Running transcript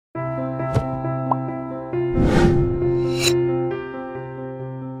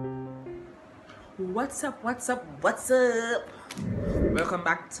What's up, what's up, what's up? Welcome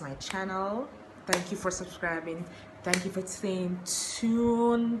back to my channel. Thank you for subscribing. Thank you for staying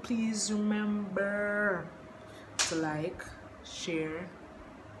tuned. Please remember to like, share,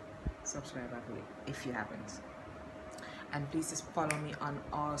 subscribe if you haven't. And please just follow me on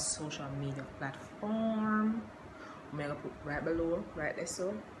all social media platforms. I'm gonna put right below, right there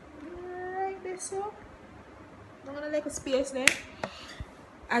so. Right there so. I'm gonna like a space there.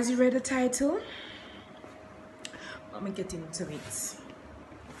 As you read the title, let me get into it.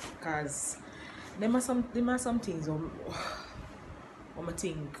 Because there are some things I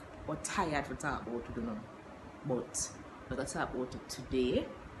think we're tired to talk about, you know. But we're gonna talk about it today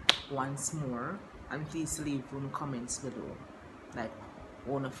once more. And please leave in comments below. Like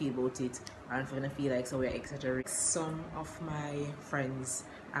wanna feel about it, and if you're gonna feel like so we're etc. Some of my friends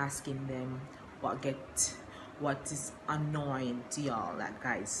asking them what is annoying to y'all that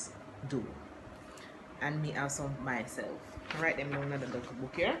guys do. And me also myself. I write them down in another little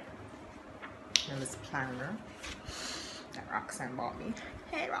book here. And this planner that Roxanne bought me.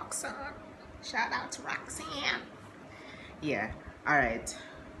 Hey Roxanne. Shout out to Roxanne. Yeah, alright.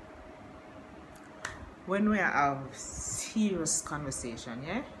 When we have serious conversation,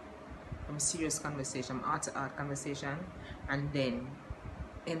 yeah? Serious conversation, heart-to-heart conversation, and then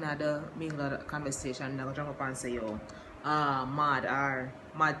another mingle conversation, they'll jump up and say, yo, mad or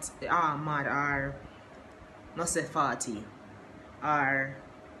not say 40 or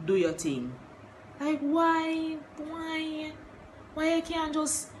do your thing. Like why you can't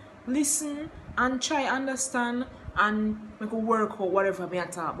just listen and try understand and make a work or whatever me I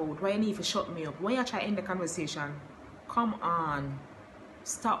talk about? Why you need to shut me up? Why you try to end the conversation? Come on.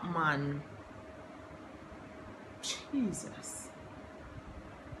 Stop, man. Jesus.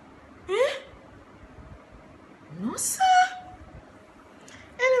 Eh? No, sir.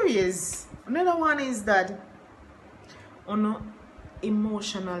 Anyways, another one is that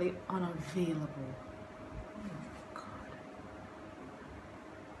emotionally unavailable. Oh my God.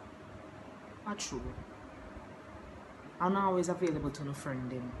 That's true. I'm not always available to no friend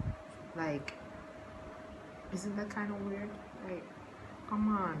them. Like, isn't that kind of weird? Like,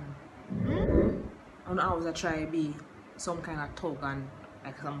 come on. I'm not always try to be some kind of thug and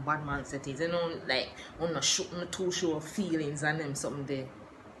like some bad man settings. You know, like I'm not too sure of feelings and them something there.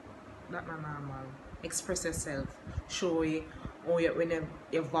 That's not normal. Express yourself. Show it when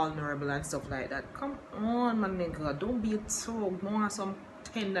you're vulnerable and stuff like that. Come on, my nigga. Don't be a thug. More some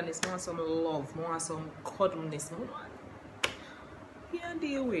tenderness, more some love, more some cuddleness. You can't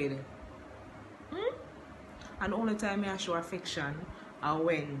deal with it. And the only time I show affection are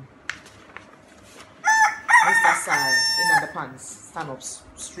when Mr. Sar in the pants stand up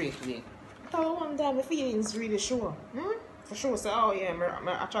straight away. So one time my feelings really sure. For sure say, oh yeah, I'm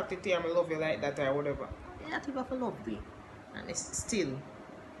attracted to you, I love you like that or whatever. Yeah, I think I love you. And it's still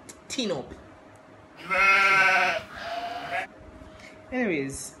teen up.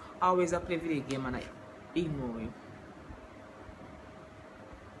 Anyways, I always play video game and I ignore you.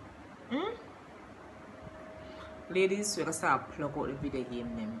 Ladies, we're gonna start plug out the video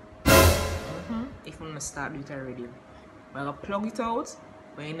game name. If you wanna start with it already, we're gonna plug it out,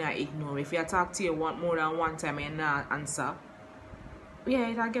 but you not ignore. If you talk to you more than one time and you not answer, yeah,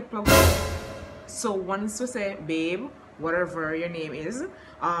 it'll get plugged out. So once you say, babe, whatever your name is,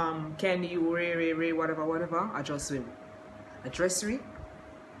 can you Ray, whatever, address me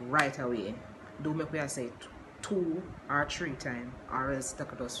right away. Don't make me say 2 or 3 times, or else that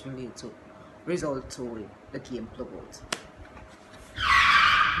could just relate to result to the game plug out.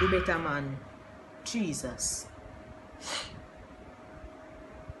 Do better, man. Jesus.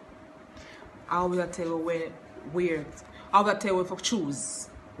 I will tell you I will tell you if I choose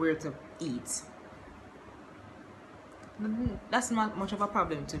where to eat. That's not much of a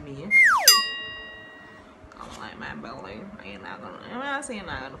problem to me. I don't like my belly. I'm not saying I'm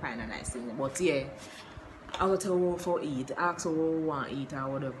not gonna find a nice thing, but yeah. I will tell you what for eat, ask what you want to eat or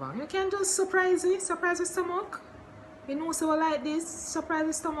whatever. You can just surprise your stomach. You know, so like this, surprise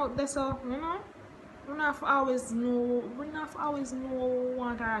the stomach, that's all, you know. We not always know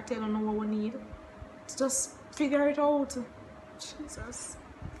what to tell you what we need. Just figure it out. Jesus.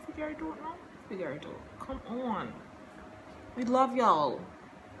 Figure it out now. Figure it out. Come on. We love y'all.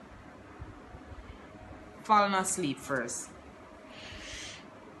 Falling asleep first.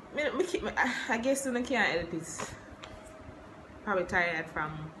 I guess I can't help it. Probably tired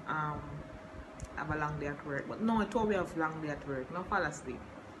from have a long day at work. But no, I thought we have long day at work. Not fall asleep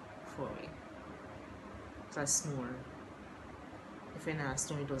before me. So I snore. If you're not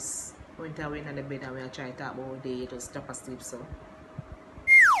snoring, just went away in the bed and we try to talk about the day, just drop asleep. So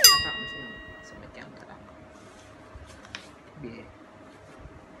that happens, you know. so I can't talk. Yeah.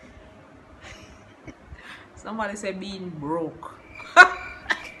 Somebody said being broke.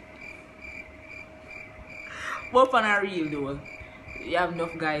 But for a real though, you have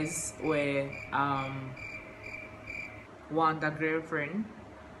enough guys where want a girlfriend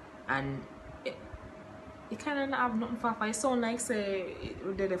and it kind of have nothing for it sound like say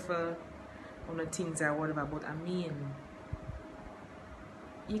it did it for one of the things or whatever, but I mean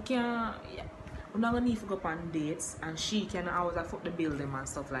you can't, we're not gonna need to go up on dates and she can always afford the building and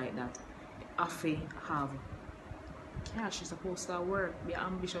stuff like that. Have to have cash, she's supposed to work, be an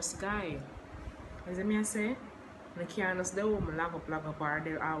ambitious guy. You see me I say? I can't just the woman lock up or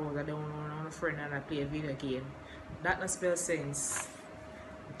there hours I don't know a friend and I play a video game. That not spell sense.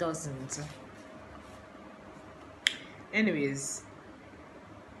 Doesn't. Anyways.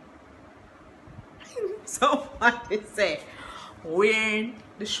 Somebody say wearing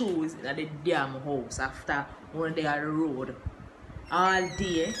the shoes in the damn house after one day on the road. All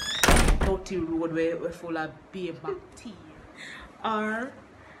day. Dirty road where we're full of beer bacteria. Or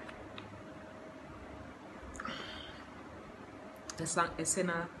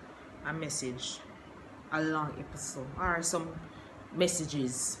send a message, a long episode, or some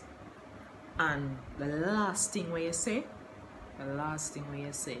messages, and the last thing where you say, and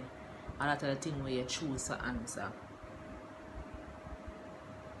that's the thing where you choose to answer.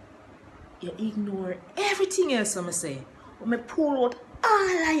 You ignore everything else I'm say. I pour out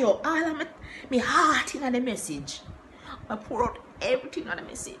all of my heart in the message. I pour out everything on the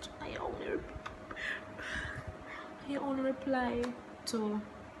message. I only reply to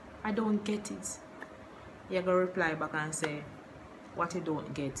I don't get it. You gotta reply back and say what you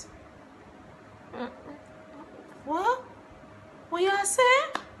don't get. What? What you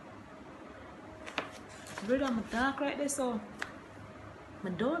say? Brother, I'm dark right there, so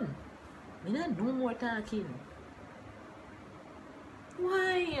I'm done. I don't no more talking.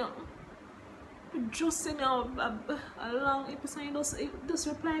 Why? Just send a long episode, you just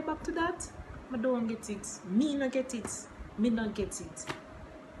reply back to that. I don't get it. Me not get it. Me not get it.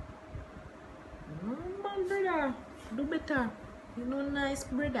 No man, brother. Do better. You know nice,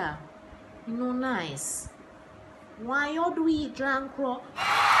 brother. You know nice. Why you do it, John Crow?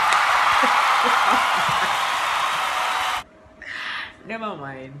 Never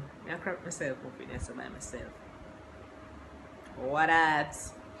mind. I crap myself up in this by myself. What that?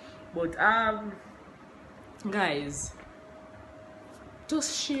 But guys,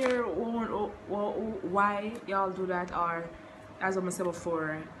 just share why y'all do that, or as I said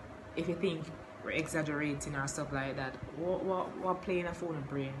before, if you think we're exaggerating or stuff like that, what playing a phone and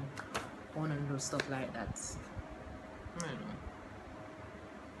brain on and do stuff like that. I don't know.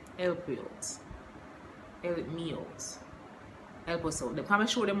 Help you out. Help me out. Help us out. I'm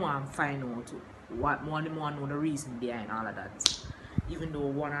sure them want to find out what more them want to know the reason behind all of that. Even though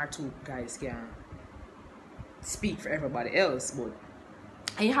one or two guys can speak for everybody else, but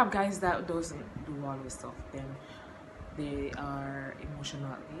and you have guys that doesn't do all this stuff, then they are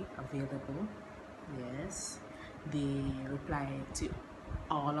emotionally available. Yes, they reply to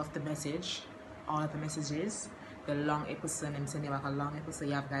all of the messages, the long episode, and send you back a long episode.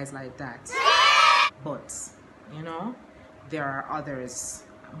 You have guys like that, but you know there are others.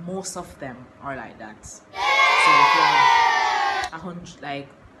 Most of them are like that. So if you have 100, like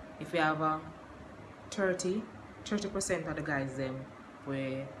if you have a 30% of the guys them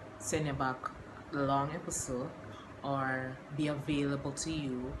will send you back the long episode, or be available to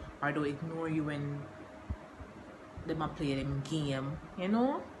you, or they'll ignore you when they might play them game, you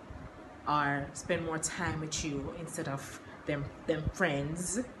know, or spend more time with you instead of them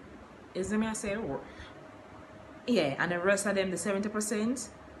friends. Is that me I say? Or yeah, and the rest of them, the 70%,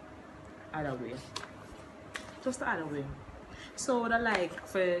 other way. Just the other way. So the like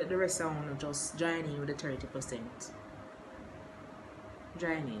for the rest of them, just join in with the 30%.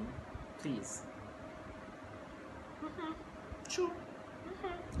 Join in, please. Sure.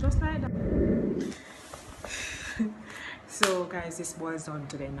 Just like that. So guys, this boils down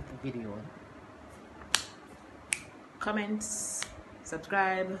to the end of the video. Comments,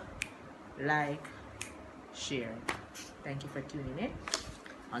 subscribe, like, share. Thank you for tuning in.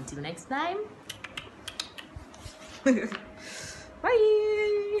 Until next time. Bye.